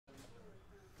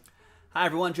Hi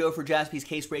everyone, Joe for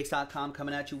JaspysCaseBreaks.com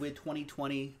coming at you with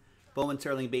 2020 Bowman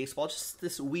Sterling Baseball. Just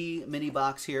this wee mini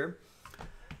box here.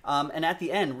 And at the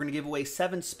end, we're going to give away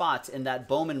 7 spots in that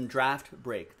Bowman draft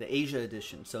break, the Asia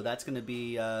edition. So that's going to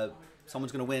be,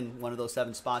 someone's going to win one of those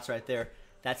 7 spots right there.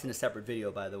 That's in a separate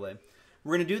video, by the way.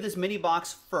 We're going to do this mini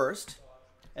box first,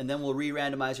 and then we'll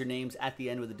re-randomize your names at the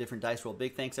end with a different dice roll.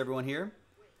 Big thanks everyone here.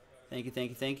 Thank you, thank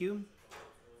you, thank you.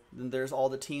 Then there's all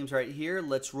the teams right here.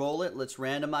 Let's roll it. Let's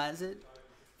randomize it.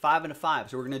 5 and a 5.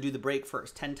 So we're going to do the break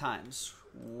first. 10 times.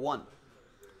 1,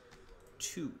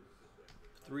 2,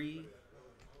 3,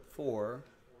 4,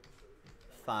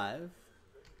 5,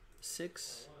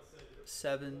 6,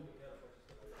 7,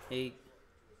 8,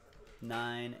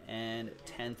 9, and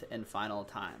 10th and final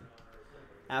time.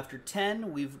 After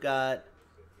 10, we've got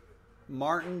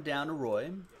Martin down to Roy.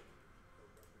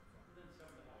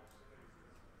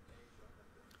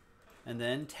 And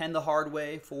then 10 the hard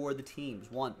way for the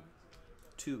teams. 1,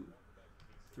 2,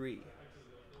 3,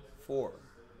 4,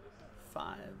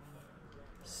 5,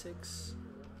 6,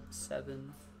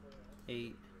 7,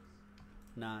 8,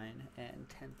 9, and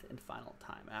 10th and final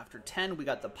time. After 10, we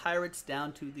got the Pirates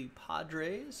down to the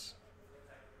Padres.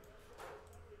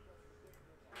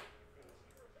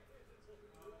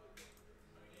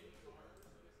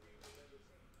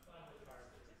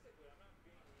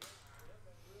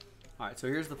 All right, so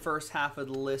here's the first half of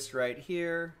the list right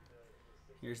here.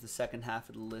 Here's the second half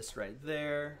of the list right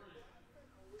there.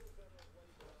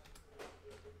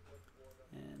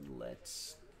 And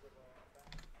let's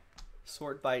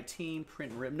sort by team,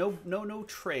 print and rip. No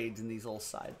trades in these little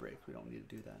side breaks. We don't need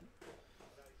to do that.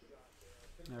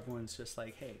 Everyone's just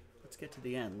like, hey, let's get to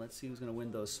the end. Let's see who's going to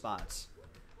win those spots.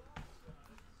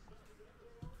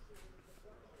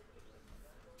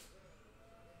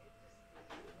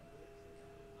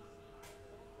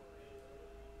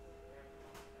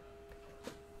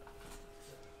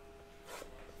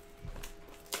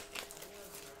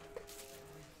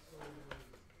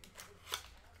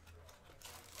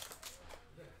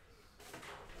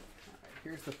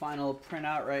 Here's the final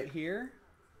printout right here.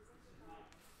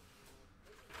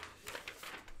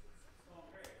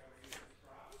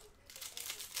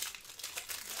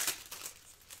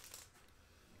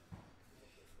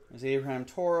 There's Abraham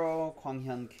Toro, Kwang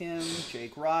Hyun Kim,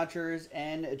 Jake Rogers,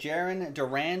 and Jaron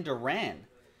Duran.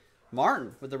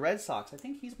 Martin with the Red Sox. I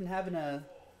think he's been having a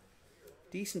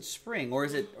decent spring. Or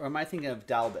am I thinking of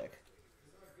Dalbec?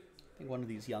 I think one of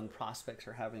these young prospects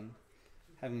are having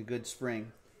a good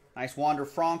spring. Nice Wander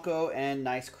Franco and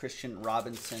nice Christian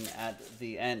Robinson at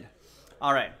the end.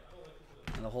 All right.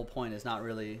 And the whole point is not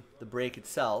really the break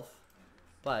itself,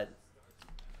 but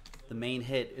the main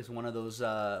hit is one of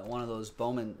those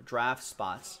Bowman draft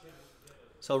spots.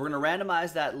 So we're going to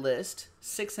randomize that list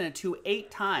 6 and a 2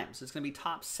 8 times. It's going to be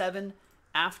top 7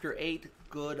 after 8.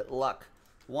 Good luck.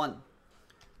 1,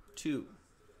 2,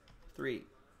 3,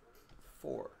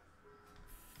 4,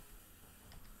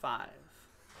 5,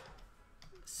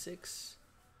 6,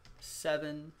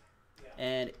 7,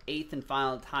 and 8th and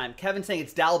final time. Kevin's saying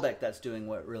it's Dalbec that's doing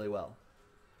really well.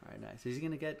 All right, nice. Is he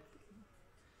going to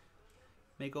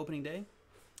make opening day?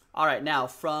 All right, now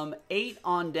from 8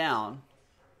 on down,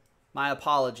 my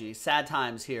apologies. Sad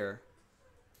times here.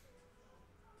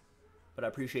 But I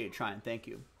appreciate you trying. Thank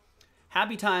you.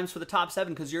 Happy times for the top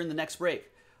 7 because you're in the next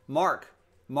break. Mark,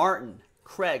 Martin,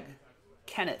 Craig,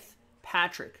 Kenneth,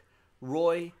 Patrick,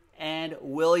 Roy, and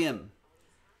William.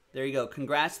 There you go.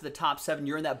 Congrats to the top 7.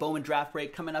 You're in that Bowman draft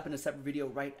break. Coming up in a separate video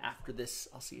right after this.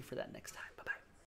 I'll see you for that next time.